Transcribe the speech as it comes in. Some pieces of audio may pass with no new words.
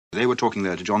They were talking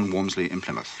there to John Walmsley in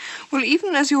Plymouth. Well,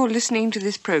 even as you're listening to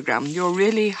this programme, you're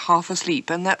really half asleep,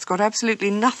 and that's got absolutely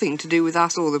nothing to do with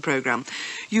us or the programme.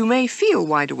 You may feel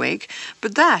wide awake,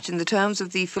 but that, in the terms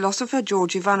of the philosopher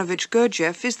George Ivanovich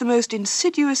Gurdieff, is the most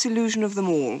insidious illusion of them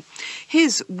all.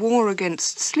 His war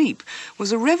against sleep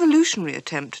was a revolutionary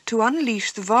attempt to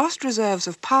unleash the vast reserves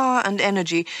of power and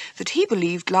energy that he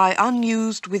believed lie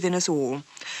unused within us all.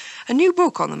 A new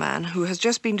book on the man, who has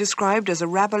just been described as a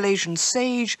Rabelaisian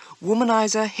sage,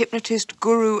 womanizer, hypnotist,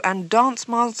 guru and dance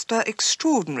master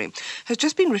extraordinary, has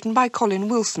just been written by Colin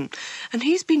Wilson, and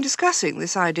he's been discussing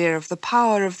this idea of the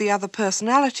power of the other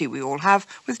personality we all have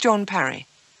with John Parry.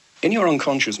 In your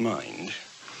unconscious mind,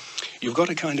 you've got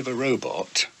a kind of a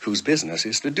robot whose business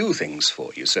is to do things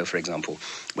for you. So, for example,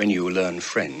 when you learn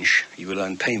French, you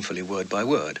learn painfully word by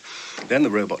word. Then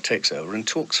the robot takes over and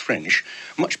talks French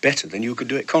much better than you could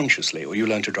do it consciously, or you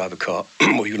learn to drive a car,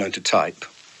 or you learn to type.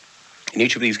 In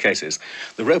each of these cases,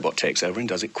 the robot takes over and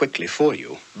does it quickly for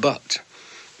you. But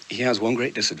he has one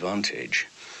great disadvantage.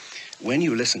 When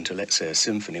you listen to, let's say, a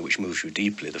symphony which moves you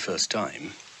deeply the first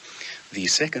time, the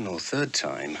second or third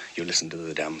time you listen to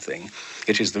the damn thing,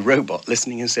 it is the robot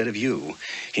listening instead of you.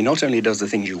 He not only does the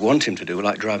things you want him to do,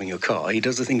 like driving your car, he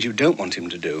does the things you don't want him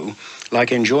to do,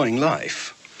 like enjoying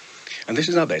life. And this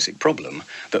is our basic problem,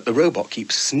 that the robot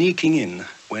keeps sneaking in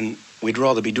when we'd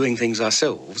rather be doing things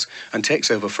ourselves and takes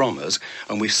over from us,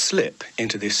 and we slip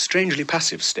into this strangely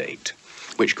passive state,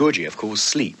 which Gurdjieff calls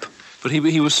sleep. But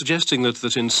he was suggesting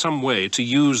that in some way, to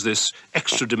use this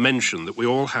extra dimension that we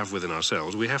all have within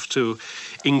ourselves, we have to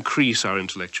increase our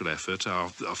intellectual effort, our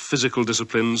physical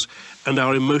disciplines, and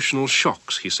our emotional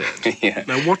shocks, he said. Yeah.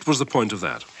 Now, what was the point of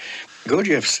that?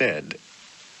 Gurdjieff said,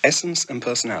 essence and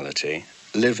personality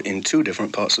live in two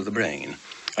different parts of the brain.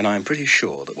 And I'm pretty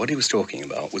sure that what he was talking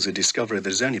about was a discovery that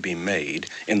has only been made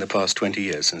in the past 20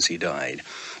 years since he died.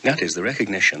 That is the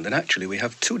recognition that actually we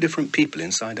have two different people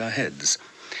inside our heads.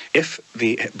 If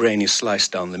the brain is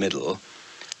sliced down the middle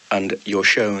and you're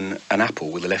shown an apple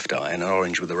with the left eye and an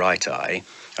orange with the right eye,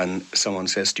 and someone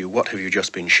says to you, "What have you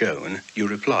just been shown?" you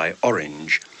reply,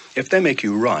 "Orange." If they make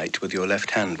you write with your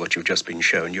left hand what you've just been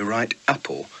shown, you write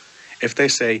apple. If they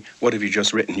say, "What have you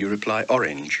just written?" you reply,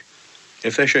 "Orange."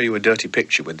 If they show you a dirty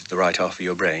picture with the right half of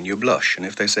your brain, you blush. And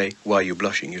if they say, "Why are you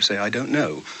blushing?" you say, "I don't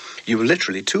know." You are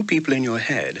literally two people in your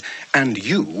head, and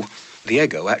you, the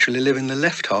ego, actually live in the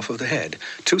left half of the head.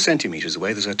 2 centimeters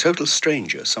away, there's a total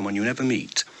stranger, someone you never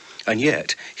meet. And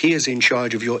yet, he is in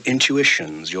charge of your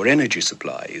intuitions, your energy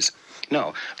supplies.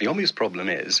 Now, the obvious problem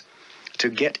is to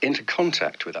get into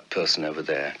contact with that person over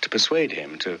there, to persuade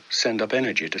him to send up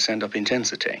energy, to send up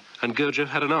intensity. And Gurdjieff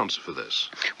had an answer for this.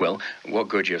 Well, what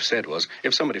Gurdjieff said was,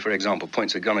 if somebody, for example,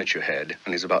 points a gun at your head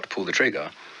and is about to pull the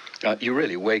trigger, you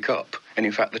really wake up. And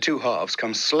in fact, the two halves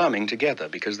come slamming together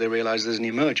because they realize there's an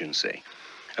emergency.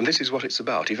 And this is what it's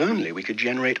about. If only we could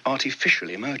generate artificial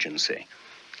emergency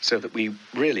so that we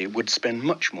really would spend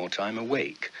much more time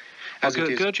awake.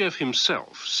 Gurdjieff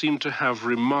himself seemed to have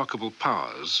remarkable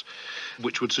powers,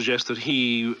 which would suggest that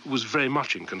he was very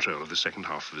much in control of the second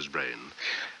half of his brain.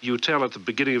 You tell at the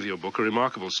beginning of your book a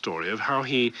remarkable story of how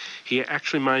he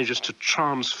actually manages to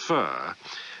transfer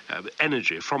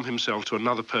energy from himself to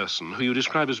another person who you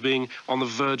describe as being on the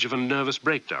verge of a nervous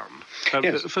breakdown.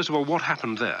 Yes. First of all, what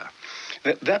happened there?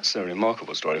 That's a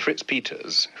remarkable story. Fritz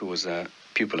Peters, who was a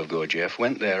pupil of Gurdjieff,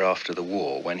 went there after the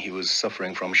war when he was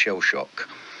suffering from shell shock.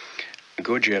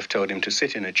 Gurdjieff told him to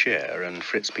sit in a chair, and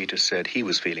Fritz Peters said he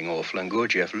was feeling awful, and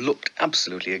Gurdjieff looked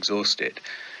absolutely exhausted.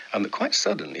 And that quite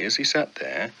suddenly, as he sat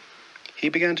there, he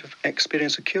began to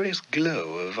experience a curious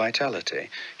glow of vitality.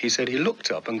 He said he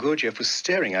looked up and Gurdjieff was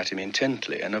staring at him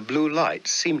intently, and a blue light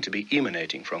seemed to be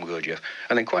emanating from Gurdjieff.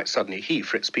 And then quite suddenly he,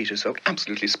 Fritz Peters, felt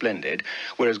absolutely splendid,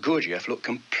 whereas Gurdjieff looked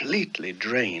completely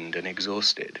drained and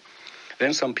exhausted.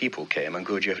 Then some people came and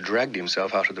Gurdjieff dragged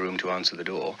himself out of the room to answer the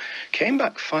door, came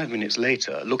back 5 minutes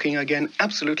later, looking again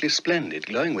absolutely splendid,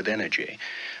 glowing with energy,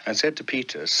 and said to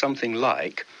Peters something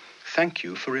like, "Thank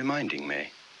you for reminding me."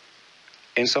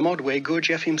 In some odd way,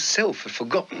 Gurdjieff himself had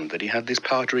forgotten that he had this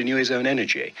power to renew his own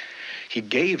energy. He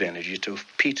gave energy to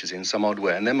Peters in some odd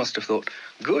way, and then must have thought,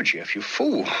 "Gurdjieff, you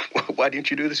fool, why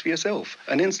didn't you do this for yourself?"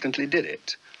 and instantly did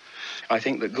it. I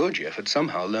think that Gurdjieff had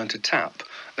somehow learned to tap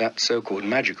that so-called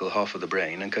magical half of the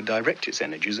brain and could direct its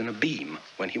energies in a beam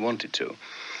when he wanted to.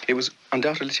 It was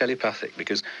undoubtedly telepathic,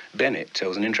 because Bennett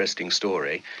tells an interesting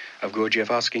story of Gurdjieff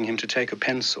asking him to take a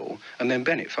pencil, and then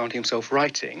Bennett found himself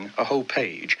writing a whole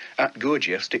page at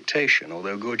Gurdjieff's dictation,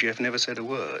 although Gurdjieff never said a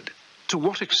word. To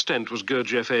what extent was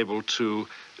Gurdjieff able to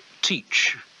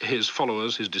teach his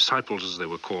followers, his disciples as they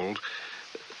were called,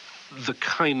 the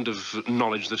kind of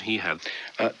knowledge that he had?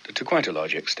 To quite a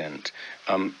large extent.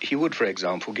 He would, for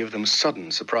example, give them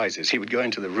sudden surprises. He would go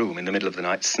into the room in the middle of the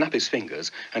night, snap his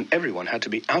fingers, and everyone had to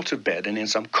be out of bed and in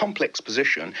some complex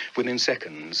position within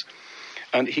seconds.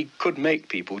 And he could make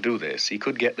people do this. He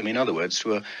could get them, in other words,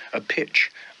 to a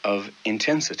pitch of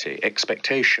intensity,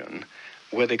 expectation,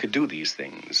 where they could do these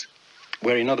things.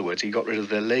 Where, in other words, he got rid of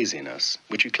their laziness,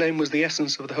 which he claimed was the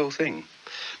essence of the whole thing.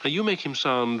 Now, you make him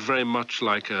sound very much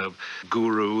like a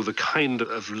guru, the kind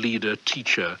of leader,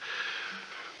 teacher,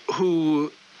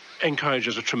 who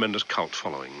encourages a tremendous cult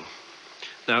following.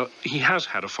 Now, he has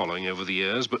had a following over the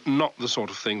years, but not the sort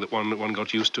of thing that one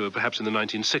got used to perhaps in the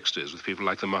 1960s with people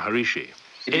like the Maharishi.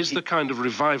 Is the kind of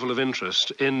revival of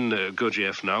interest in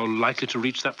Gurdieff now likely to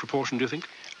reach that proportion, do you think?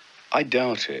 I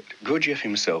doubt it. Gurdieff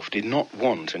himself did not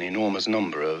want an enormous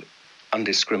number of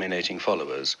undiscriminating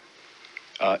followers.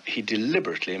 He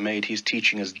deliberately made his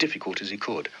teaching as difficult as he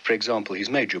could. For example, his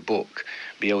major book,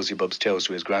 Beelzebub's Tales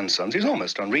to His Grandsons, is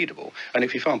almost unreadable. And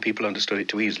if he found people understood it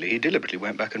too easily, he deliberately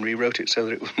went back and rewrote it so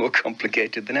that it was more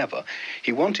complicated than ever.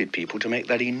 He wanted people to make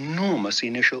that enormous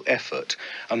initial effort,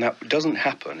 and that doesn't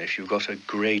happen if you've got a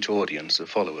great audience of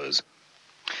followers.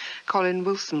 Colin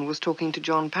Wilson was talking to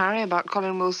John Parry about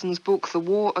Colin Wilson's book, The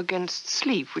War Against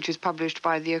Sleep, which is published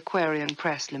by the Aquarian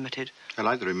Press Limited. I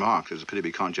like the remark. It's a pity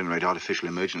we can't generate artificial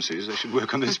emergencies. They should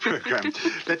work on this programme.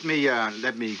 Let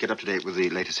me get up to date with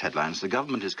the latest headlines. The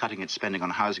government is cutting its spending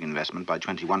on housing investment by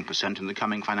 21% in the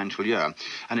coming financial year,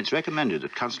 and it's recommended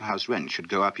that council house rent should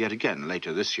go up yet again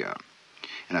later this year.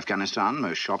 In Afghanistan,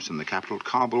 most shops in the capital,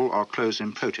 Kabul, are closed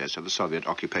in protest of the Soviet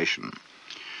occupation.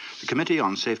 The Committee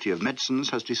on Safety of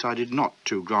Medicines has decided not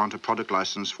to grant a product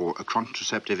licence for a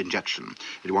contraceptive injection.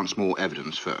 It wants more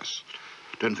evidence first.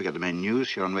 Don't forget the main news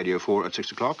here on Radio 4 at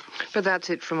 6 o'clock. But that's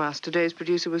it from us. Today's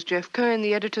producer was Jeff Cohen,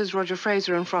 the editors Roger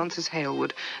Fraser and Francis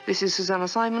Halewood. This is Susanna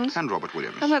Simons. And Robert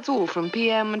Williams. And that's all from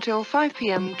PM until 5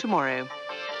 PM tomorrow.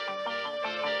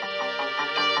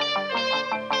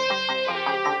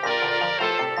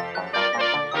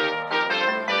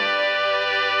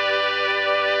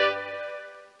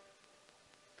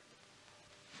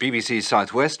 BBC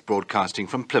Southwest broadcasting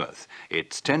from Plymouth.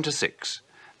 It's 10 to 6.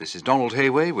 This is Donald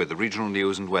Hayway with the regional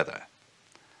news and weather.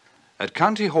 At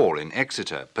County Hall in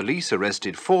Exeter, police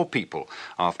arrested 4 people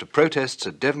after protests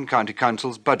at Devon County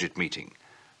Council's budget meeting.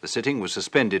 The sitting was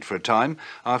suspended for a time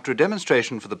after a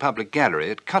demonstration for the public gallery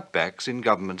at cutbacks in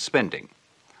government spending.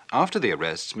 After the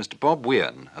arrests, Mr. Bob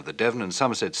Weirn of the Devon and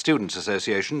Somerset Students'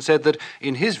 Association said that,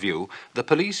 in his view, the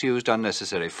police used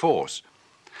unnecessary force.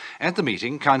 At the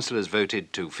meeting, councillors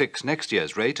voted to fix next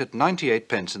year's rate at 98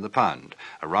 pence in the pound,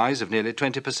 a rise of nearly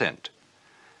 20%.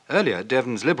 Earlier,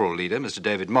 Devon's Liberal leader, Mr.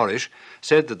 David Morrish,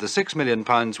 said that the £6 million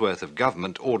worth of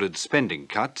government-ordered spending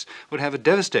cuts would have a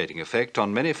devastating effect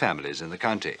on many families in the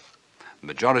county. The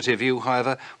majority view,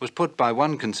 however, was put by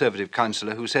one Conservative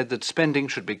councillor who said that spending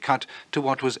should be cut to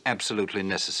what was absolutely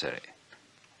necessary.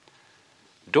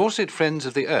 Dorset Friends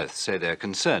of the Earth say they're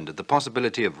concerned at the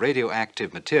possibility of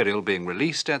radioactive material being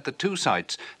released at the 2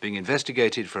 sites being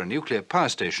investigated for a nuclear power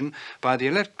station by the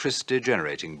Electricity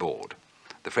Generating Board.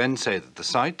 The Friends say that the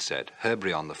sites at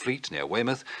Herbury-on-the-Fleet near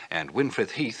Weymouth and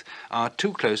Winfrith Heath are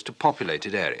too close to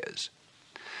populated areas.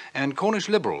 And Cornish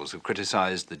Liberals have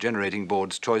criticised the Generating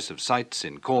Board's choice of sites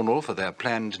in Cornwall for their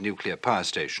planned nuclear power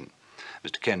station.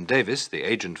 Mr. Ken Davis, the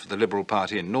agent for the Liberal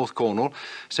Party in North Cornwall,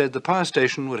 said the power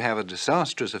station would have a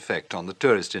disastrous effect on the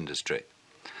tourist industry.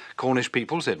 Cornish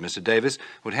people, said Mr. Davis,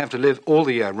 would have to live all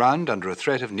the year round under a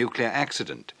threat of nuclear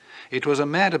accident. It was a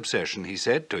mad obsession, he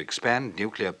said, to expand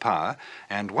nuclear power,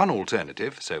 and one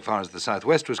alternative, so far as the South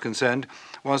West was concerned,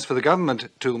 was for the government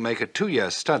to make a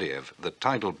 2-year study of the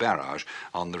tidal barrage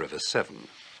on the River Severn.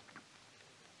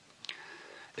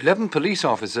 11 police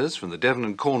officers from the Devon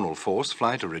and Cornwall force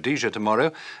fly to Rhodesia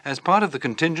tomorrow as part of the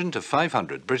contingent of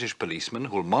 500 British policemen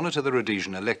who will monitor the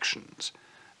Rhodesian elections.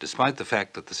 Despite the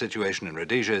fact that the situation in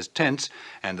Rhodesia is tense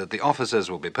and that the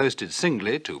officers will be posted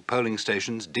singly to polling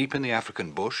stations deep in the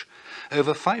African bush,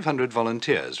 over 500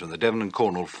 volunteers from the Devon and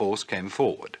Cornwall force came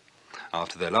forward.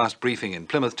 After their last briefing in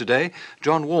Plymouth today,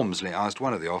 John Walmsley asked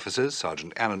one of the officers,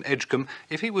 Sergeant Alan Edgecombe,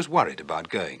 if he was worried about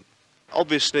going.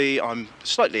 Obviously, I'm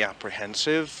slightly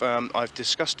apprehensive. I've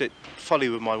discussed it fully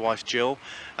with my wife, Jill,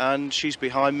 and she's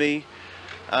behind me.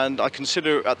 And I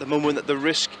consider at the moment that the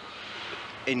risk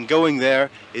in going there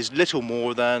is little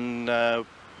more than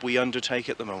we undertake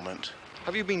at the moment.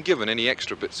 Have you been given any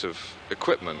extra bits of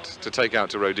equipment to take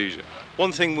out to Rhodesia?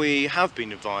 One thing we have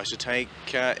been advised to take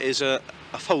is a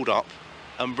fold-up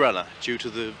umbrella, due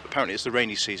to apparently it's the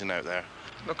rainy season out there.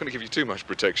 Not going to give you too much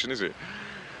protection, is it?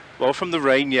 Well, from the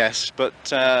rain, yes,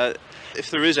 but if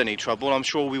there is any trouble, I'm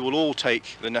sure we will all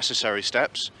take the necessary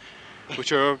steps,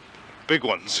 which are big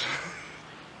ones.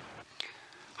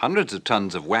 Hundreds of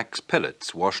tons of wax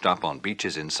pellets washed up on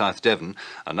beaches in South Devon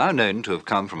are now known to have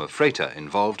come from a freighter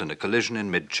involved in a collision in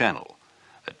mid-channel.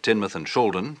 At Teignmouth and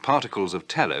Shaldon, particles of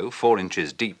tallow 4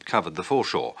 inches deep covered the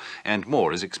foreshore, and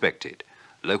more is expected.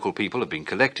 Local people have been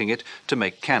collecting it to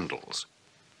make candles.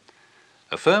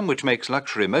 A firm which makes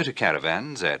luxury motor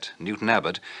caravans at Newton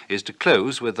Abbot is to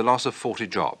close with the loss of 40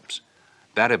 jobs.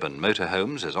 Barrabon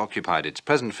Motorhomes has occupied its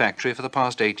present factory for the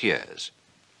past 8 years.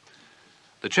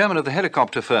 The chairman of the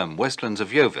helicopter firm Westlands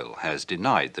of Yeovil has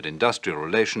denied that industrial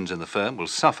relations in the firm will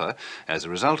suffer as a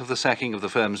result of the sacking of the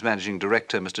firm's managing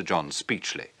director, Mr. John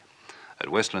Speechley. At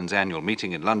Westland's annual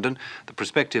meeting in London, the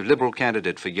prospective Liberal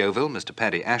candidate for Yeovil, Mr.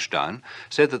 Paddy Ashdown,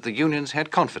 said that the unions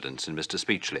had confidence in Mr.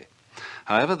 Speechley.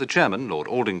 However, the chairman, Lord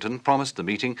Aldington, promised the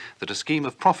meeting that a scheme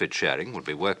of profit sharing would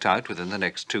be worked out within the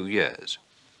next 2 years.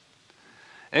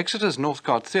 Exeter's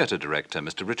Northcote Theatre director,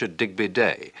 Mr. Richard Digby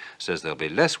Day, says there'll be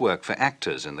less work for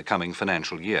actors in the coming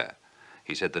financial year.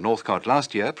 He said the Northcote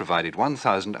last year provided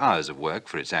 1,000 hours of work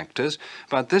for its actors,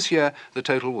 but this year the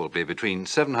total will be between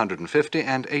 750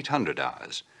 and 800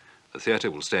 hours. The theatre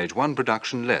will stage 1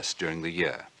 production less during the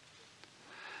year.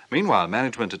 Meanwhile,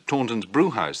 management at Taunton's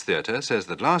Brewhouse Theatre says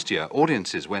that last year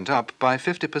audiences went up by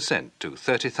 50% to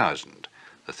 30,000.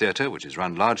 The theatre, which is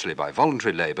run largely by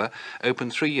voluntary labour,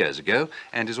 opened 3 years ago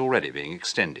and is already being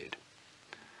extended.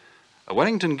 A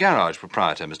Wellington garage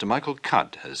proprietor, Mr. Michael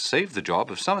Cudd, has saved the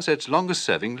job of Somerset's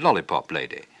longest-serving lollipop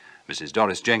lady. Mrs.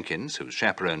 Doris Jenkins, who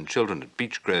chaperoned children at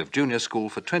Beechgrove Junior School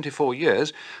for 24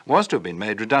 years, was to have been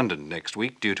made redundant next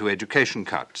week due to education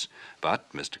cuts,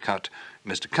 but Mr.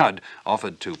 Cudd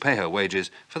offered to pay her wages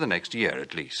for the next year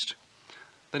at least.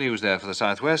 The news there for the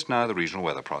southwest, now the regional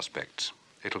weather prospects.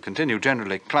 It'll continue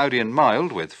generally cloudy and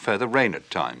mild with further rain at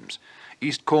times.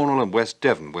 East Cornwall and West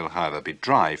Devon will, however, be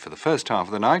dry for the first half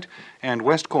of the night, and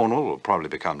West Cornwall will probably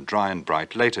become dry and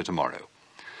bright later tomorrow.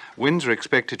 Winds are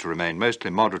expected to remain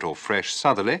mostly moderate or fresh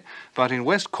southerly, but in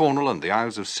West Cornwall and the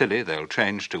Isles of Scilly they'll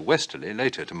change to westerly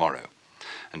later tomorrow.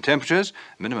 And temperatures,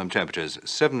 minimum temperatures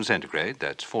 7 centigrade,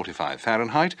 that's 45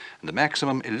 Fahrenheit, and the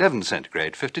maximum 11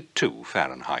 centigrade, 52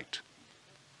 Fahrenheit.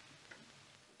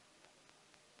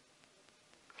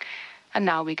 And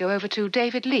now we go over to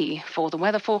David Lee for the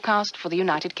weather forecast for the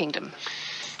United Kingdom.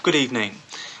 Good evening.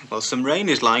 Well, some rain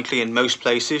is likely in most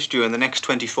places during the next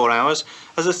 24 hours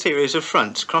as a series of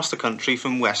fronts cross the country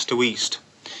from west to east.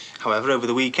 However, over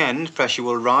the weekend, pressure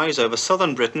will rise over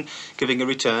southern Britain, giving a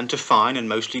return to fine and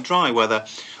mostly dry weather,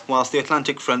 whilst the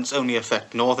Atlantic fronts only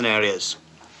affect northern areas.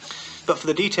 But for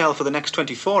the detail for the next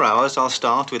 24 hours, I'll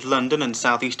start with London and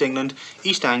South East England,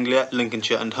 East Anglia,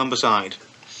 Lincolnshire and Humberside.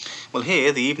 Well,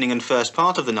 here, the evening and first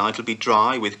part of the night will be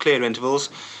dry with clear intervals.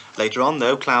 Later on,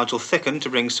 though, clouds will thicken to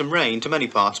bring some rain to many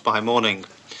parts by morning.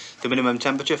 The minimum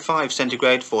temperature 5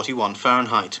 centigrade, 41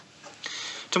 Fahrenheit.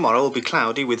 Tomorrow will be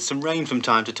cloudy with some rain from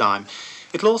time to time.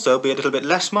 It'll also be a little bit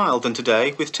less mild than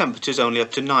today, with temperatures only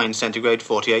up to 9 centigrade,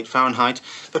 48 Fahrenheit,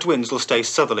 but winds will stay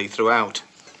southerly throughout.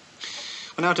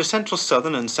 Well, now to central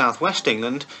southern and southwest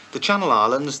England, the Channel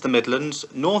Islands, the Midlands,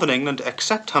 northern England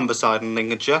except Humberside and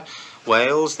Lincolnshire,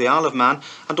 Wales, the Isle of Man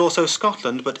and also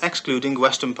Scotland, but excluding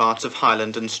western parts of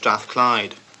Highland and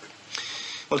Strathclyde.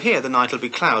 Well, here the night will be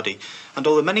cloudy, and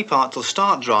although many parts will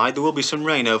start dry, there will be some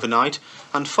rain overnight,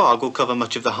 and fog will cover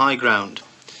much of the high ground.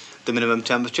 The minimum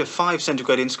temperature 5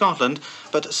 centigrade in Scotland,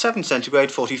 but 7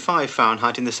 centigrade 45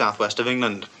 Fahrenheit in the southwest of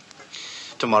England.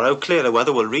 Tomorrow, clearer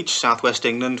weather will reach southwest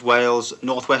England, Wales,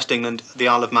 northwest England, the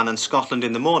Isle of Man and Scotland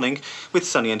in the morning, with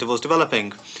sunny intervals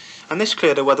developing. And this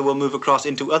clearer weather will move across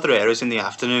into other areas in the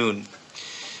afternoon.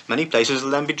 Many places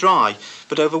will then be dry,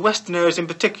 but over western areas in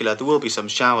particular there will be some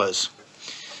showers.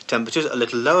 Temperatures a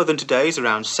little lower than today's,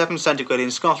 around 7 centigrade in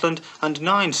Scotland and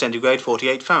 9 centigrade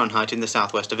 48 Fahrenheit in the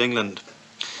southwest of England.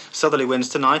 Southerly winds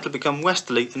tonight will become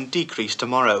westerly and decrease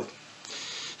tomorrow.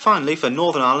 Finally, for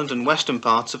Northern Ireland and western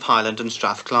parts of Highland and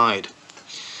Strathclyde.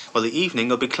 Well, the evening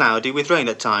will be cloudy with rain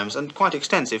at times and quite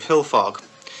extensive hill fog.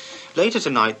 Later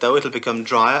tonight, though, it'll become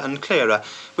drier and clearer,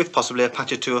 with possibly a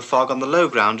patch or two of fog on the low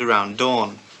ground around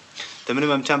dawn. The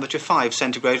minimum temperature 5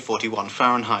 centigrade 41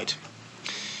 Fahrenheit.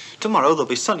 Tomorrow there'll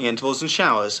be sunny intervals and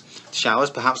showers.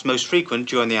 Showers perhaps most frequent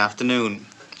during the afternoon.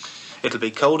 It'll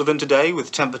be colder than today,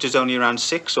 with temperatures only around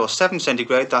 6 or 7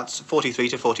 centigrade, that's 43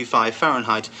 to 45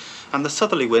 Fahrenheit, and the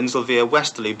southerly winds will veer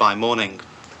westerly by morning.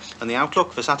 And the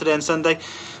outlook for Saturday and Sunday,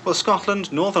 well,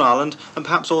 Scotland, Northern Ireland, and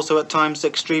perhaps also at times the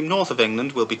extreme north of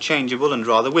England will be changeable and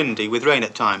rather windy with rain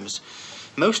at times.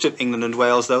 Most of England and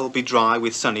Wales, though, will be dry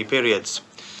with sunny periods.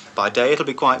 By day it'll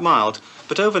be quite mild,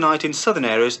 but overnight in southern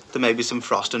areas there may be some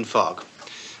frost and fog.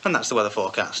 And that's the weather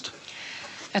forecast.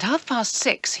 At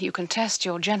 6:30, you can test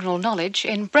your general knowledge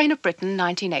in Brain of Britain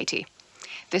 1980.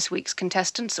 This week's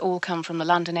contestants all come from the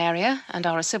London area and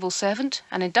are a civil servant,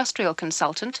 an industrial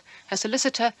consultant, a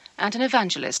solicitor and an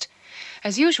evangelist.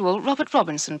 As usual, Robert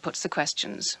Robinson puts the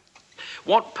questions.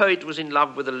 What poet was in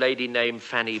love with a lady named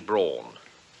Fanny Brawn?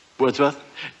 Wordsworth?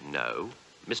 No.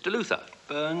 Mr. Luther?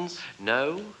 Burns?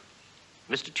 No.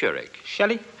 Mr. Turek?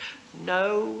 Shelley?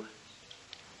 No.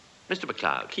 Mr.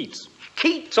 MacLeod? Keats?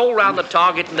 Keats, all round the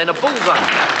target and then a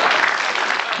bullseye.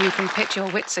 You can pit your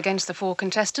wits against the 4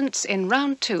 contestants in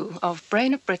round 2 of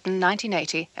Brain of Britain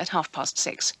 1980 at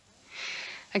 6:30.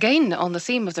 Again, on the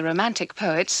theme of the romantic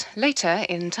poets, later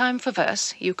in Time for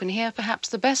Verse, you can hear perhaps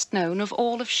the best known of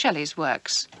all of Shelley's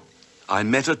works. I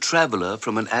met a traveller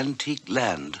from an antique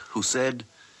land who said,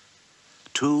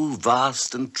 2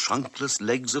 vast and trunkless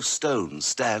legs of stone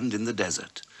stand in the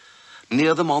desert.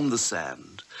 Near them on the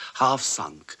sand, half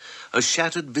sunk, a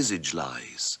shattered visage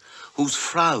lies, whose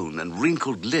frown and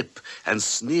wrinkled lip and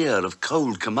sneer of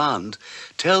cold command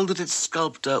tell that its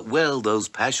sculptor well those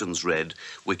passions read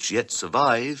which yet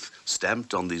survive,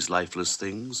 stamped on these lifeless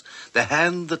things, the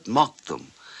hand that mocked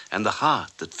them and the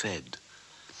heart that fed.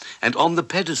 And on the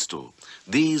pedestal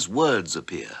these words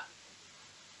appear.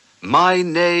 My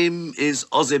name is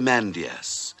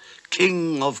Ozymandias,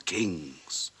 King of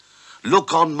Kings.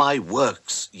 Look on my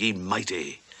works, ye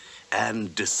mighty,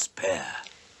 and despair.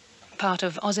 Part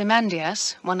of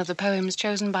Ozymandias, one of the poems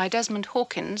chosen by Desmond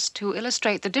Hawkins to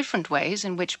illustrate the different ways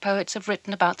in which poets have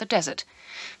written about the desert.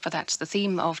 For that's the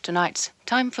theme of tonight's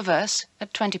Time for Verse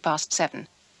at 7:20.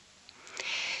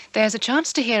 There's a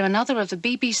chance to hear another of the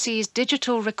BBC's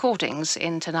digital recordings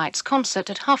in tonight's concert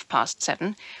at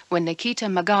 7:30 when Nikita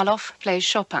Magalov plays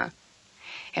Chopin.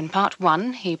 In part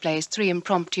 1, he plays 3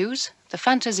 impromptus, the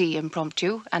Fantasie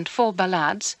impromptu and 4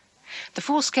 ballades. The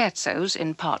 4 scherzos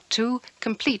in part 2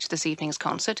 complete this evening's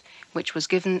concert, which was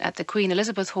given at the Queen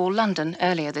Elizabeth Hall, London,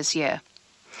 earlier this year.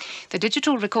 The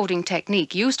digital recording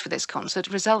technique used for this concert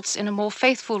results in a more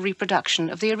faithful reproduction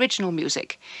of the original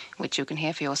music, which you can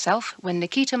hear for yourself when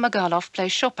Nikita Magalov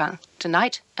plays Chopin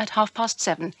tonight at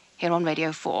 7:30 here on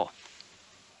Radio 4.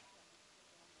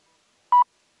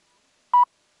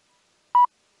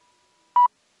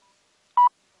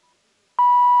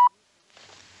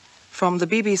 From the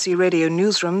BBC Radio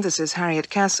Newsroom, this is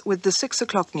Harriet Cass with the 6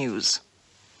 o'clock news.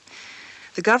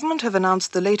 The government have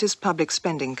announced the latest public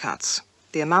spending cuts.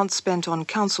 The amount spent on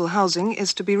council housing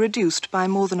is to be reduced by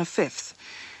more than a fifth,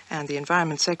 and the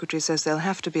Environment Secretary says there'll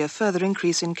have to be a further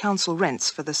increase in council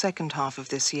rents for the second half of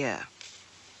this year.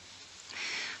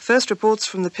 First reports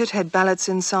from the Pithead ballots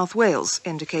in South Wales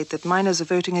indicate that miners are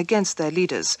voting against their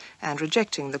leaders and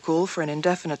rejecting the call for an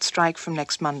indefinite strike from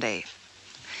next Monday.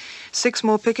 6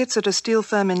 more pickets at a steel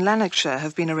firm in Lanarkshire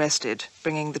have been arrested,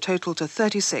 bringing the total to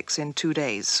 36 in 2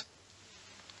 days.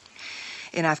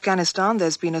 In Afghanistan,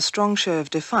 there's been a strong show of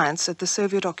defiance at the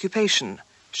Soviet occupation.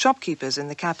 Shopkeepers in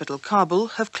the capital, Kabul,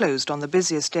 have closed on the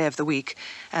busiest day of the week,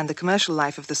 and the commercial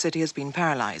life of the city has been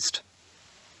paralyzed.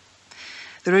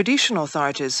 The Rhodesian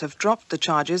authorities have dropped the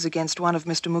charges against one of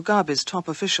Mr. Mugabe's top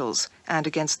officials and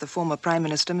against the former Prime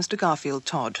Minister, Mr. Garfield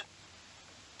Todd.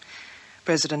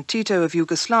 President Tito of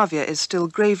Yugoslavia is still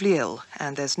gravely ill,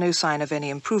 and there's no sign of any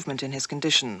improvement in his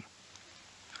condition.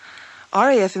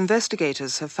 RAF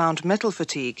investigators have found metal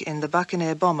fatigue in the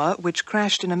Buccaneer bomber which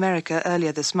crashed in America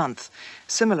earlier this month.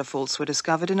 Similar faults were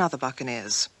discovered in other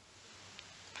Buccaneers.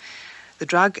 The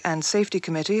Drug and Safety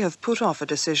Committee have put off a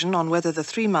decision on whether the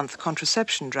 3-month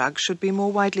contraception drug should be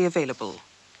more widely available.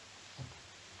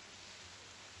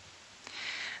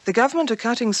 The government are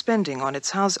cutting spending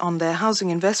on their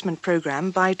housing investment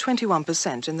programme by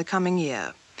 21% in the coming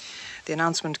year. The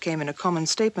announcement came in a common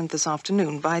statement this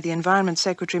afternoon by the Environment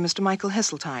Secretary, Mr. Michael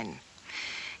Heseltine.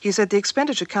 He said the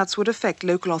expenditure cuts would affect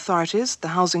local authorities, the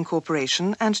Housing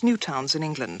Corporation and new towns in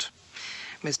England.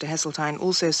 Mr. Heseltine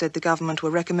also said the government were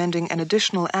recommending an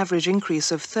additional average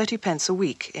increase of 30 pence a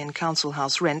week in council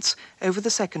house rents over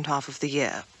the second half of the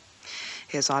year.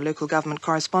 Here's our local government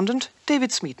correspondent,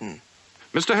 David Smeaton.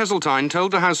 Mr. Heseltine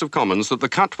told the House of Commons that the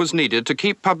cut was needed to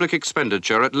keep public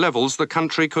expenditure at levels the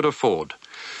country could afford.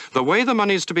 The way the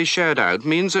money is to be shared out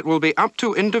means it will be up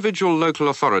to individual local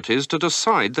authorities to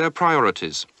decide their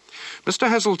priorities. Mr.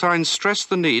 Heseltine stressed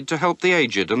the need to help the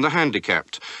aged and the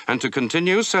handicapped and to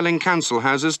continue selling council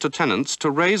houses to tenants to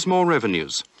raise more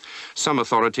revenues. Some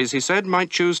authorities, he said, might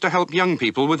choose to help young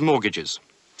people with mortgages.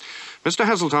 Mr.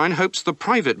 Heseltine hopes the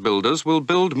private builders will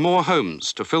build more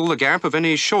homes to fill the gap of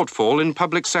any shortfall in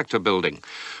public sector building.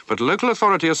 But local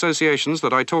authority associations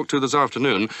that I talked to this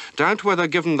afternoon doubt whether,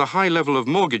 given the high level of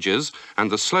mortgages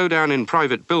and the slowdown in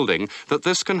private building, that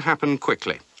this can happen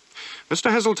quickly.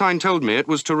 Mr. Heseltine told me it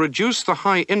was to reduce the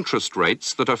high interest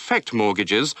rates that affect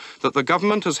mortgages that the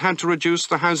government has had to reduce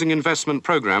the housing investment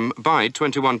programme by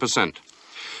 21%.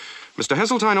 Mr.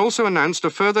 Heseltine also announced a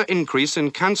further increase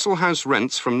in council house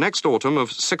rents from next autumn of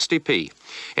 60p.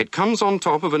 It comes on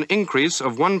top of an increase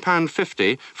of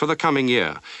 £1.50 for the coming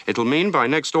year. It'll mean by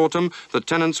next autumn that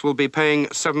tenants will be paying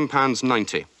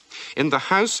 £7.90. In the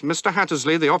House, Mr.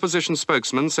 Hattersley, the opposition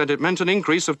spokesman, said it meant an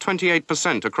increase of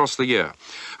 28% across the year.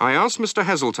 I asked Mr.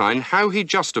 Heseltine how he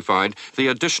justified the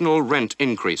additional rent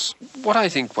increase. What I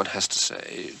think one has to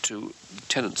say to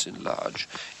tenants in large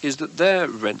is that their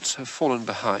rents have fallen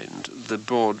behind the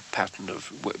broad pattern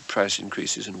of price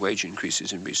increases and wage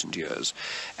increases in recent years.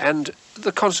 And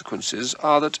the consequences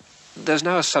are that there's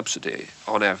now a subsidy,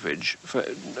 on average, for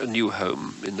a new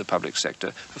home in the public sector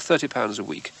of £30 a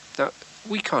week. Now,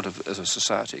 we can't, as a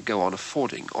society, go on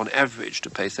affording, on average, to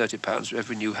pay £30 for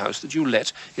every new house that you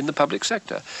let in the public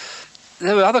sector.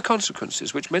 There are other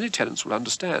consequences which many tenants will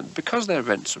understand. Because their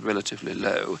rents are relatively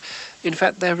low, in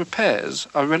fact, their repairs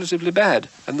are relatively bad,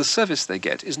 and the service they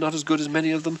get is not as good as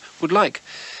many of them would like.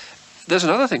 There's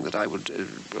another thing that I would,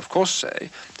 of course,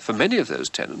 say. For many of those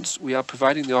tenants, we are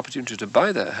providing the opportunity to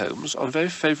buy their homes on very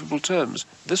favourable terms.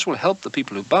 This will help the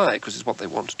people who buy, because it's what they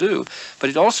want to do,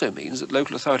 but it also means that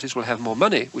local authorities will have more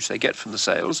money, which they get from the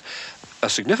sales, a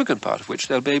significant part of which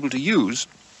they'll be able to use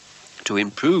to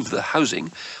improve the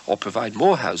housing or provide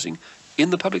more housing in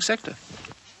the public sector.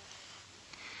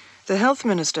 The Health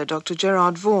Minister, Dr.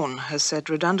 Gerard Vaughan, has said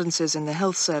redundancies in the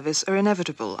health service are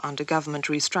inevitable under government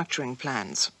restructuring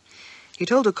plans. He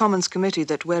told a Commons committee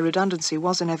that where redundancy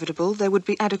was inevitable, there would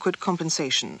be adequate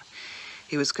compensation.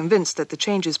 He was convinced that the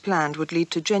changes planned would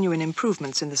lead to genuine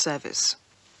improvements in the service.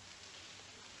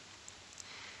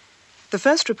 The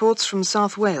first reports from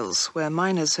South Wales, where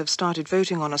miners have started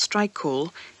voting on a strike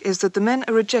call, is that the men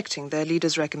are rejecting their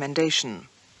leader's recommendation.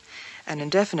 An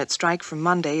indefinite strike from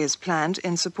Monday is planned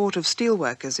in support of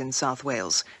steelworkers in South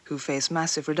Wales, who face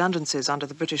massive redundancies under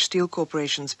the British Steel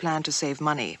Corporation's plan to save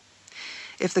money.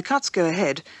 If the cuts go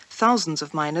ahead, thousands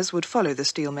of miners would follow the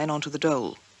steelmen onto the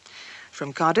dole.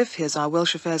 From Cardiff, here's our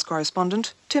Welsh Affairs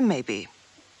correspondent, Tim Maybe.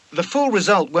 The full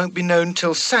result won't be known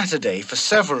till Saturday, for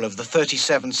several of the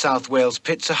 37 South Wales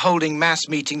pits are holding mass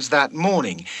meetings that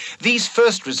morning. These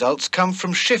first results come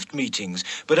from shift meetings,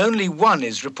 but only one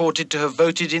is reported to have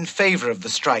voted in favour of the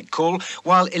strike call,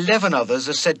 while 11 others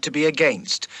are said to be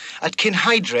against. At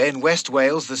Kinhydre in West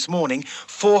Wales this morning,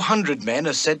 400 men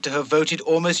are said to have voted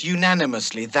almost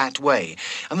unanimously that way.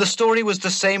 And the story was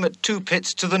the same at two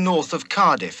pits to the north of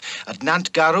Cardiff. At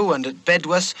Nantgarw and at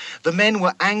Bedwas, the men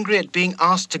were angry at being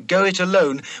asked to go it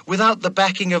alone without the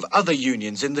backing of other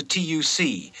unions in the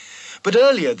TUC. But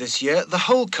earlier this year, the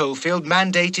whole coalfield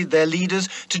mandated their leaders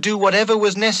to do whatever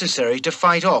was necessary to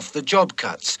fight off the job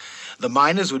cuts. The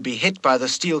miners would be hit by the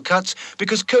steel cuts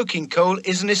because coking coal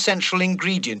is an essential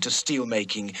ingredient of steel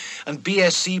making, and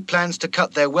BSC plans to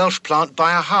cut their Welsh plant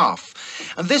by a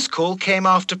half. And this call came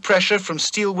after pressure from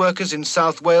steel workers in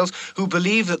South Wales who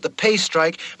believe that the pay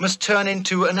strike must turn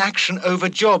into an action over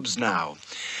jobs now.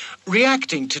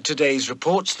 Reacting to today's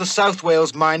reports, the South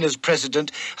Wales Miners'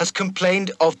 president has complained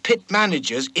of pit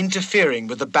managers interfering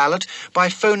with the ballot by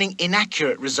phoning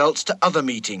inaccurate results to other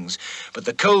meetings. But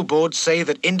the coal boards say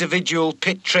that individual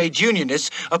pit trade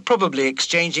unionists are probably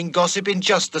exchanging gossip in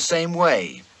just the same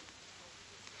way.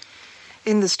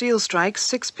 In the steel strike,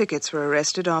 6 pickets were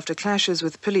arrested after clashes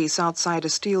with police outside a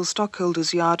steel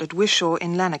stockholders' yard at Wishaw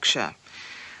in Lanarkshire.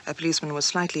 A policeman was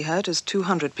slightly hurt as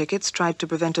 200 pickets tried to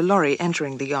prevent a lorry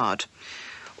entering the yard.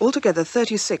 Altogether,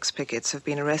 36 pickets have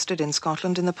been arrested in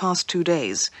Scotland in the past 2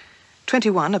 days.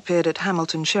 21 appeared at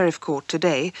Hamilton Sheriff Court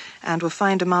today and were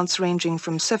fined amounts ranging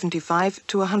from £75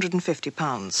 to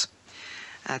 £150.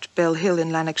 At Bell Hill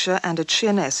in Lanarkshire and at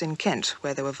Sheerness in Kent,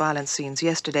 where there were violent scenes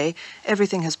yesterday,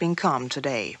 everything has been calm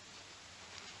today.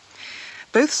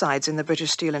 Both sides in the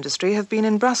British steel industry have been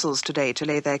in Brussels today to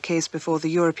lay their case before the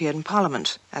European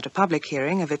Parliament at a public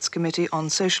hearing of its Committee on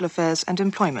Social Affairs and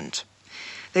Employment.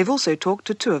 They've also talked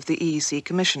to 2 of the EEC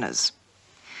commissioners.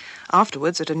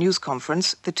 Afterwards, at a news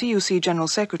conference, the TUC General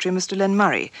Secretary, Mr. Len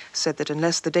Murray, said that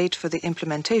unless the date for the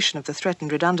implementation of the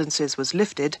threatened redundancies was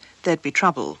lifted, there'd be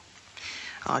trouble.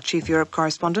 Our Chief Europe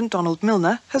correspondent, Donald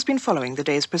Milner, has been following the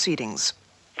day's proceedings.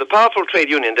 The powerful trade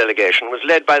union delegation was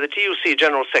led by the TUC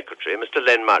General Secretary, Mr.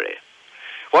 Len Murray.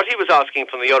 What he was asking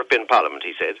from the European Parliament,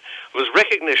 he said, was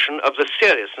recognition of the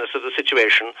seriousness of the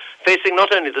situation facing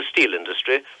not only the steel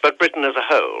industry, but Britain as a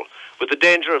whole, with the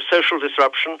danger of social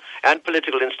disruption and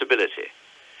political instability.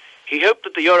 He hoped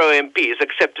that the Euro MPs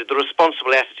accepted the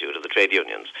responsible attitude of the trade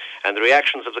unions, and the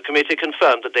reactions of the committee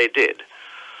confirmed that they did.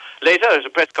 Later, at a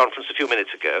press conference a few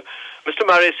minutes ago, Mr.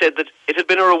 Murray said that it had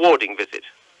been a rewarding visit.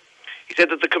 He said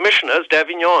that the commissioners,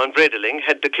 d'Avignon and Vredeling,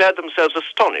 had declared themselves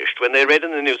astonished when they read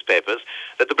in the newspapers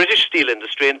that the British steel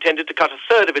industry intended to cut a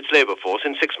third of its labour force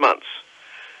in 6 months.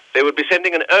 They would be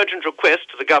sending an urgent request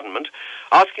to the government,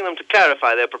 asking them to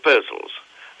clarify their proposals.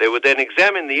 They would then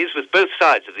examine these with both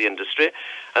sides of the industry,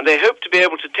 and they hoped to be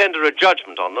able to tender a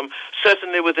judgment on them,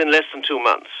 certainly within less than 2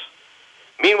 months.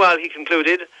 Meanwhile, he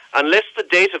concluded, unless the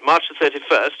date of March the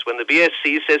 31st, when the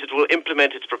BSC says it will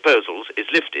implement its proposals, is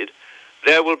lifted,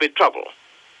 there will be trouble.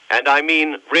 And I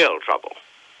mean real trouble.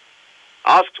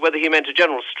 Asked whether he meant a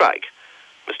general strike,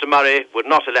 Mr. Murray would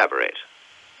not elaborate.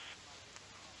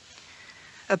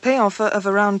 A pay offer of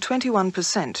around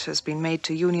 21% has been made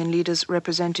to union leaders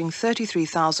representing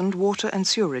 33,000 water and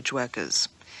sewerage workers.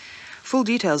 Full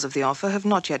details of the offer have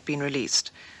not yet been released,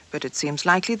 but it seems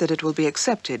likely that it will be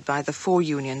accepted by the 4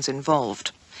 unions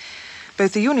involved.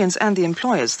 Both the unions and the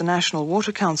employers, the National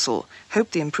Water Council,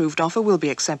 hope the improved offer will be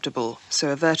acceptable, so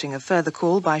averting a further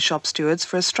call by shop stewards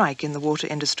for a strike in the water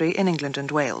industry in England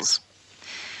and Wales.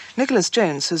 Nicholas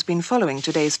Jones has been following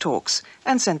today's talks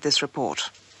and sent this report.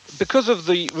 Because of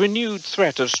the renewed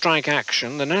threat of strike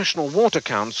action, the National Water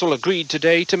Council agreed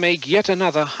today to make yet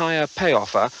another higher pay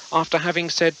offer after having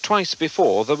said twice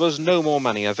before there was no more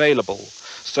money available.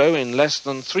 So in less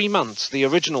than 3 months, the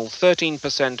original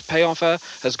 13% pay offer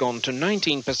has gone to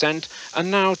 19%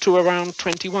 and now to around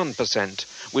 21%,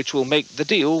 which will make the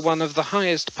deal one of the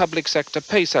highest public sector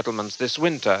pay settlements this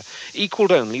winter,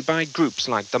 equalled only by groups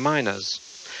like the miners.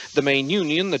 The main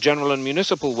union, the General and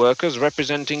Municipal Workers,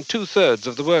 representing 2/3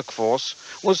 of the workforce,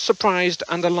 was surprised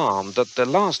and alarmed that the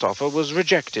last offer was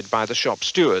rejected by the shop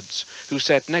stewards, who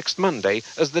set next Monday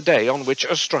as the day on which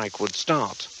a strike would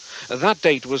start. That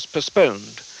date was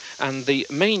postponed, and the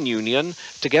main union,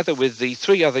 together with the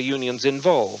 3 other unions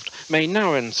involved, may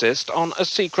now insist on a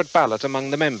secret ballot among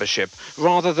the membership,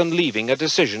 rather than leaving a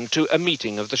decision to a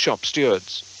meeting of the shop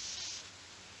stewards.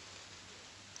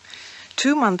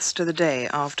 2 months to the day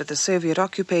after the Soviet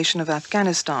occupation of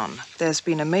Afghanistan, there's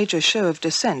been a major show of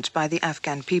dissent by the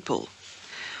Afghan people.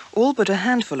 All but a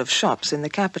handful of shops in the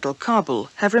capital, Kabul,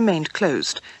 have remained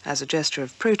closed as a gesture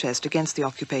of protest against the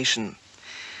occupation.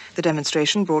 The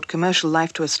demonstration brought commercial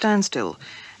life to a standstill,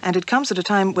 and it comes at a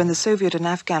time when the Soviet and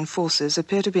Afghan forces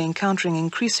appear to be encountering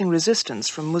increasing resistance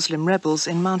from Muslim rebels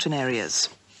in mountain areas.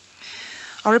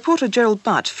 Our reporter Gerald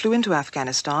Butt flew into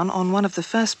Afghanistan on one of the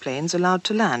first planes allowed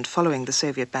to land following the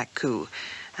Soviet-backed coup,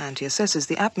 and he assesses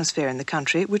the atmosphere in the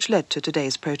country which led to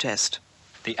today's protest.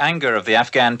 The anger of the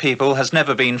Afghan people has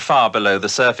never been far below the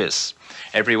surface.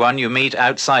 Everyone you meet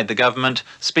outside the government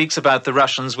speaks about the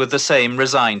Russians with the same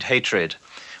resigned hatred.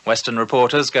 Western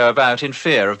reporters go about in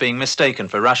fear of being mistaken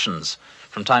for Russians.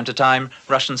 From time to time,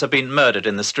 Russians have been murdered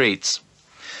in the streets.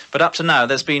 But up to now,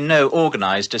 there's been no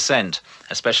organised dissent,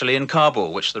 especially in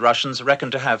Kabul, which the Russians reckon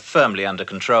to have firmly under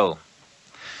control.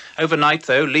 Overnight,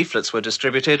 though, leaflets were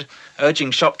distributed,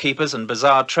 urging shopkeepers and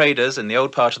bazaar traders in the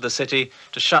old part of the city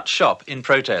to shut shop in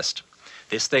protest.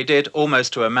 This they did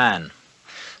almost to a man.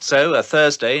 So, a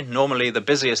Thursday, normally the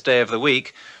busiest day of the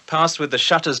week, passed with the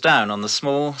shutters down on the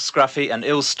small, scruffy and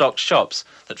ill-stocked shops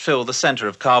that fill the centre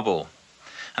of Kabul.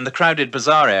 And the crowded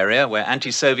bazaar area, where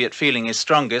anti-Soviet feeling is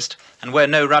strongest and where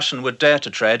no Russian would dare to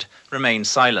tread, remained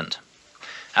silent.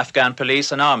 Afghan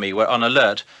police and army were on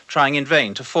alert, trying in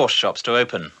vain to force shops to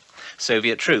open.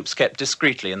 Soviet troops kept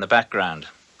discreetly in the background.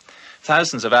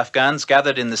 Thousands of Afghans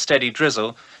gathered in the steady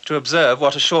drizzle to observe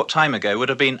what a short time ago would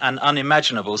have been an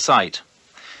unimaginable sight.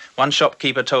 One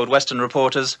shopkeeper told Western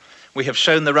reporters, "We have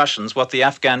shown the Russians what the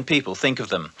Afghan people think of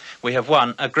them. We have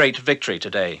won a great victory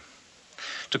today."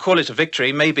 To call it a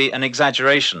victory may be an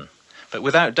exaggeration, but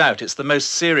without doubt it's the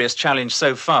most serious challenge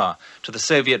so far to the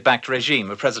Soviet-backed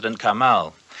regime of President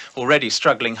Kemal, already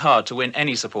struggling hard to win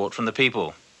any support from the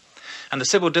people. And the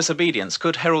civil disobedience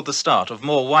could herald the start of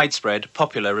more widespread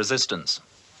popular resistance.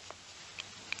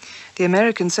 The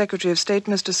American Secretary of State,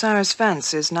 Mr. Cyrus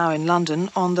Vance, is now in London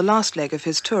on the last leg of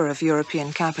his tour of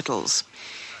European capitals.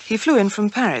 He flew in from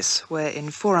Paris, where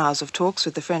in 4 hours of talks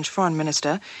with the French Foreign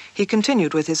Minister, he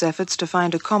continued with his efforts to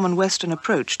find a common Western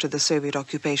approach to the Soviet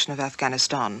occupation of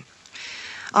Afghanistan.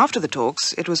 After the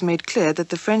talks, it was made clear that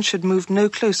the French had moved no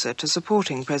closer to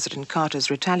supporting President Carter's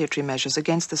retaliatory measures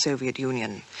against the Soviet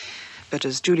Union. But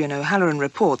as Julian O'Halloran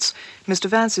reports, Mr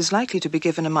Vance is likely to be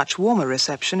given a much warmer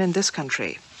reception in this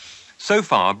country. So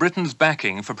far, Britain's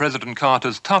backing for President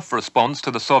Carter's tough response to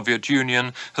the Soviet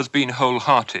Union has been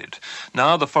wholehearted.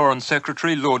 Now the Foreign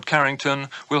Secretary, Lord Carrington,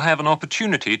 will have an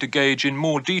opportunity to gauge in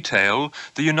more detail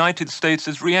the United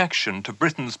States' reaction to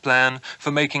Britain's plan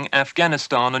for making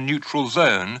Afghanistan a neutral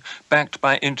zone backed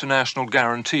by international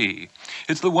guarantee.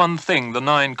 It's the one thing the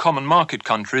 9 common market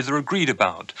countries are agreed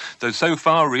about, though so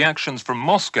far reactions from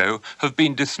Moscow have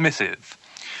been dismissive.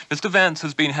 Mr Vance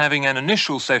has been having an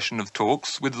initial session of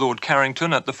talks with Lord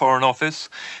Carrington at the Foreign Office,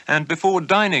 and before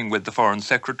dining with the Foreign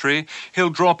Secretary, he'll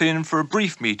drop in for a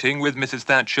brief meeting with Mrs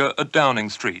Thatcher at Downing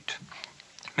Street.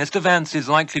 Mr Vance is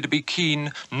likely to be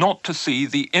keen not to see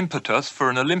the impetus for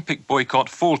an Olympic boycott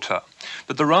falter,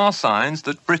 but there are signs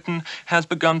that Britain has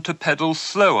begun to pedal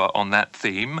slower on that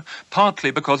theme,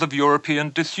 partly because of European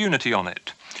disunity on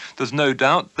it. There's no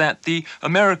doubt that the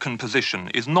American position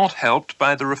is not helped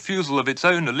by the refusal of its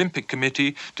own Olympic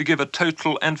Committee to give a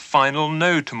total and final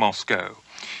no to Moscow.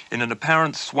 In an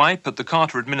apparent swipe at the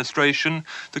Carter administration,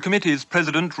 the committee's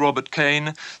president, Robert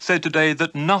Kane, said today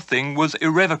that nothing was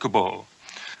irrevocable.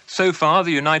 So far,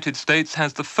 the United States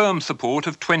has the firm support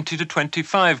of 20 to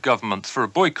 25 governments for a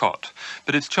boycott,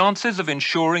 but its chances of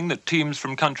ensuring that teams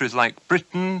from countries like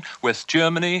Britain, West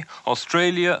Germany,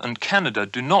 Australia and Canada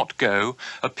do not go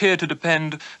appear to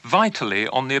depend vitally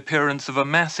on the appearance of a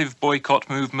massive boycott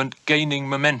movement gaining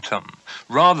momentum,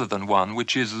 rather than one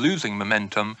which is losing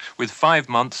momentum with 5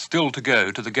 months still to go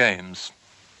to the Games.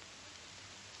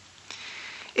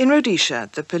 In Rhodesia,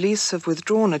 the police have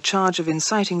withdrawn a charge of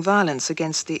inciting violence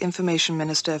against the Information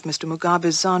Minister of Mr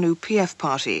Mugabe's ZANU-PF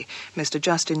party, Mr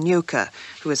Justin Nyoka,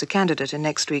 who is a candidate in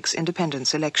next week's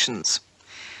independence elections.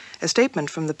 A statement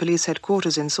from the police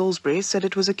headquarters in Salisbury said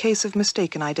it was a case of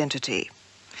mistaken identity.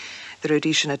 The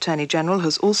Rhodesian Attorney General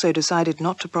has also decided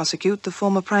not to prosecute the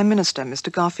former Prime Minister, Mr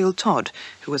Garfield Todd,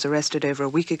 who was arrested over a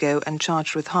week ago and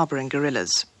charged with harbouring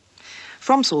guerrillas.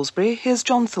 From Salisbury, here's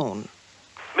John Thorne.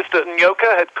 Mr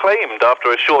Nyoka had claimed after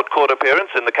a short court appearance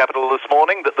in the capital this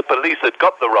morning that the police had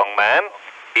got the wrong man.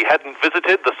 He hadn't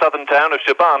visited the southern town of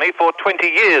Shabani for 20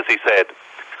 years, he said.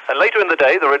 And later in the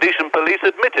day, the Rhodesian police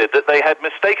admitted that they had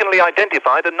mistakenly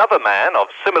identified another man of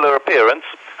similar appearance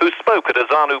who spoke at a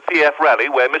ZANU-PF rally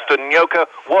where Mr Nyoka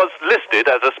was listed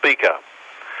as a speaker.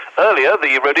 Earlier,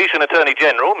 the Rhodesian Attorney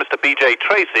General, Mr B.J.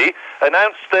 Tracy,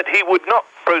 announced that he would not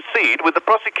proceed with the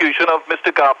prosecution of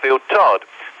Mr Garfield Todd,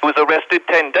 who was arrested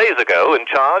 10 days ago and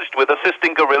charged with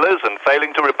assisting guerrillas and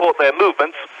failing to report their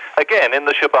movements, again in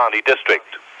the Shabani district.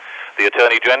 The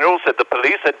Attorney General said the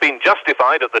police had been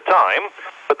justified at the time,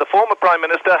 but the former Prime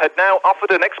Minister had now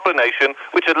offered an explanation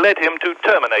which had led him to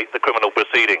terminate the criminal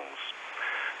proceedings.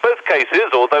 Both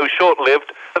cases, although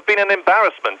short-lived, have been an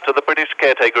embarrassment to the British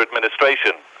caretaker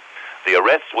administration. The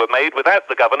arrests were made without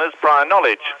the Governor's prior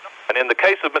knowledge, and in the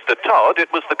case of Mr Todd,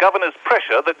 it was the Governor's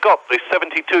pressure that got the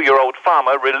 72-year-old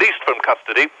farmer released from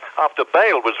custody after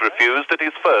bail was refused at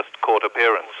his first court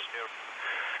appearance.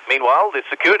 Meanwhile, the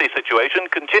security situation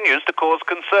continues to cause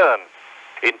concern.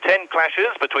 In 10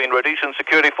 clashes between Rhodesian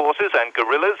security forces and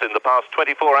guerrillas in the past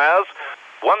 24 hours,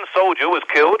 1 soldier was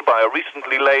killed by a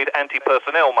recently laid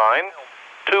anti-personnel mine,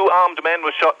 2 armed men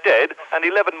were shot dead, and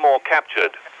 11 more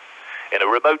captured. In a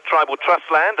remote tribal trust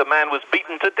land, a man was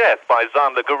beaten to death by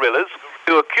Zanla guerrillas,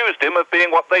 who accused him of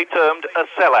being what they termed a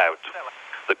sellout.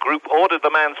 The group ordered the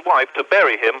man's wife to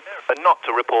bury him and not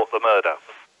to report the murder.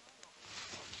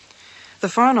 The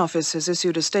Foreign Office has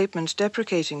issued a statement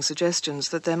deprecating suggestions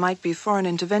that there might be foreign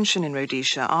intervention in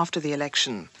Rhodesia after the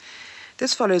election.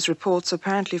 This follows reports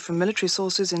apparently from military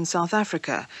sources in South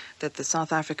Africa that the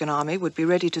South African army would be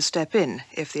ready to step in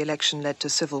if the election led to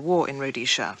civil war in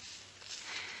Rhodesia.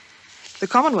 The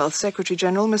Commonwealth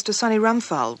Secretary-General, Mr Sunny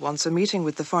Ramphal, wants a meeting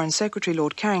with the Foreign Secretary,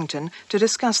 Lord Carrington, to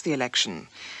discuss the election.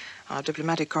 Our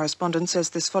diplomatic correspondent says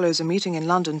this follows a meeting in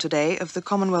London today of the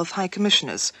Commonwealth High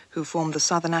Commissioners, who formed the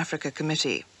Southern Africa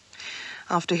Committee.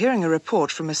 After hearing a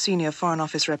report from a senior Foreign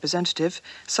Office representative,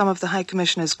 some of the High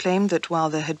Commissioners claimed that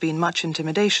while there had been much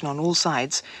intimidation on all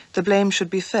sides, the blame should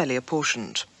be fairly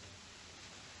apportioned.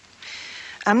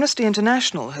 Amnesty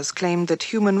International has claimed that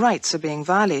human rights are being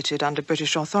violated under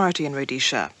British authority in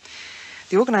Rhodesia.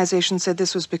 The organisation said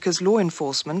this was because law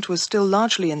enforcement was still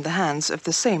largely in the hands of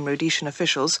the same Rhodesian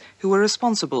officials who were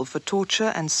responsible for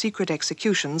torture and secret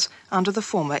executions under the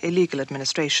former illegal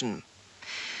administration.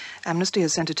 Amnesty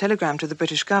has sent a telegram to the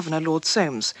British Governor, Lord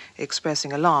Soames,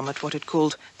 expressing alarm at what it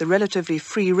called the relatively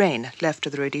free rein left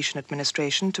to the Rhodesian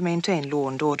administration to maintain law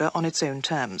and order on its own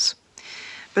terms.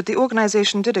 But the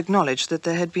organisation did acknowledge that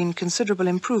there had been considerable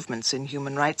improvements in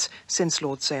human rights since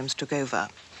Lord Soames took over.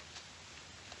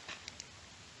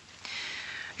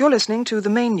 You're listening to the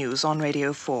main news on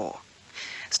Radio 4.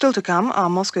 Still to come, our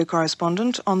Moscow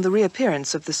correspondent on the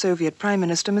reappearance of the Soviet Prime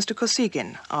Minister Mr.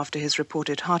 Kosygin after his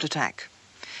reported heart attack.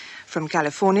 From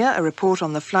California, a report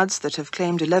on the floods that have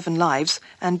claimed 11 lives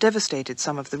and devastated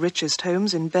some of the richest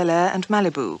homes in Bel Air and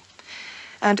Malibu.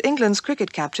 And England's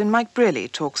cricket captain Mike Brearley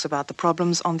talks about the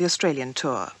problems on the Australian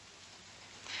tour.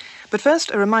 But first,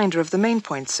 a reminder of the main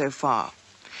points so far.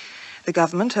 The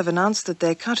government have announced that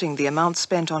they're cutting the amount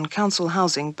spent on council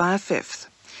housing by a fifth.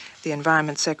 The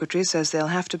Environment Secretary says there'll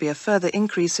have to be a further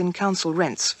increase in council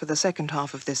rents for the second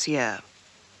half of this year.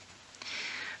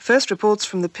 First reports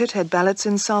from the pithead ballots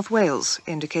in South Wales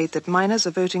indicate that miners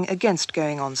are voting against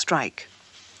going on strike.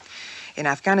 In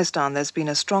Afghanistan, there's been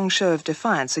a strong show of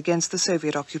defiance against the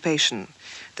Soviet occupation.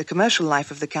 The commercial life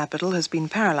of the capital has been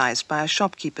paralyzed by a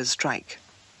shopkeepers' strike.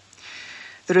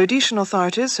 The Rhodesian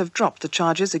authorities have dropped the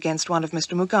charges against one of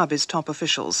Mr. Mugabe's top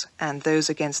officials and those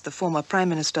against the former Prime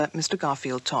Minister, Mr.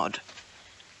 Garfield Todd.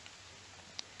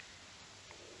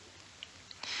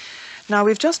 Now,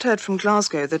 we've just heard from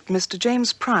Glasgow that Mr.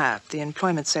 James Pryor, the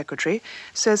Employment Secretary,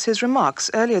 says his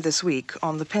remarks earlier this week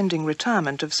on the pending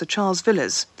retirement of Sir Charles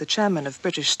Villiers, the chairman of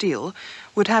British Steel,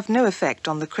 would have no effect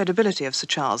on the credibility of Sir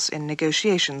Charles in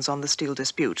negotiations on the steel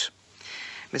dispute.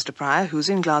 Mr. Pryor, who's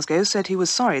in Glasgow, said he was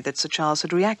sorry that Sir Charles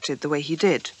had reacted the way he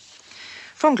did.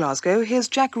 From Glasgow, here's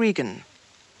Jack Regan.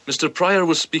 Mr. Pryor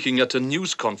was speaking at a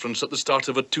news conference at the start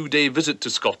of a two-day visit to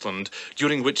Scotland,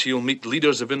 during which he'll meet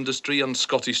leaders of industry and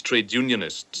Scottish trade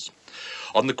unionists.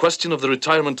 On the question of the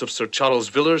retirement of Sir Charles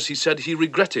Villiers, he said he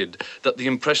regretted that the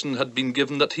impression had been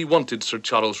given that he wanted Sir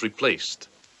Charles replaced.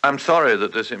 I'm sorry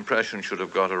that this impression should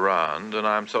have got around, and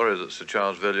I'm sorry that Sir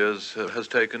Charles Villiers has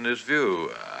taken this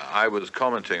view. I was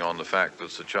commenting on the fact that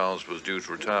Sir Charles was due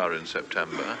to retire in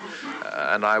September,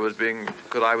 and I was being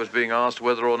asked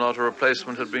whether or not a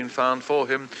replacement had been found for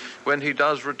him when he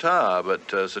does retire.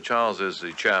 But Sir Charles is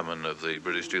the chairman of the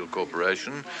British Steel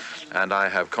Corporation, and I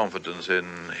have confidence in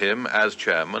him as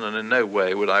chairman, and in no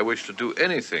way would I wish to do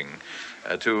anything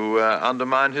to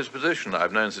undermine his position.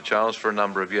 I've known Sir Charles for a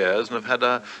number of years and have had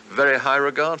a very high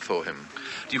regard for him.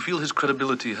 Do you feel his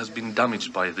credibility has been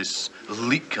damaged by this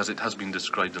leak, as it has been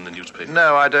described in the newspaper?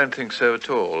 No, I don't think so at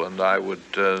all, and I would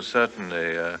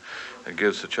certainly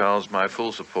give Sir Charles my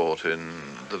full support in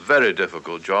the very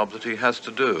difficult job that he has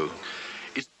to do.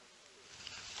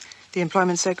 The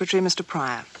Employment Secretary, Mr.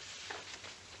 Pryor.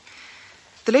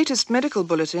 The latest medical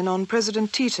bulletin on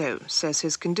President Tito says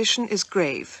his condition is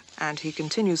grave and he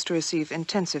continues to receive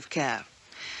intensive care.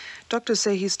 Doctors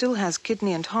say he still has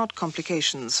kidney and heart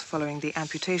complications following the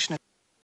amputation of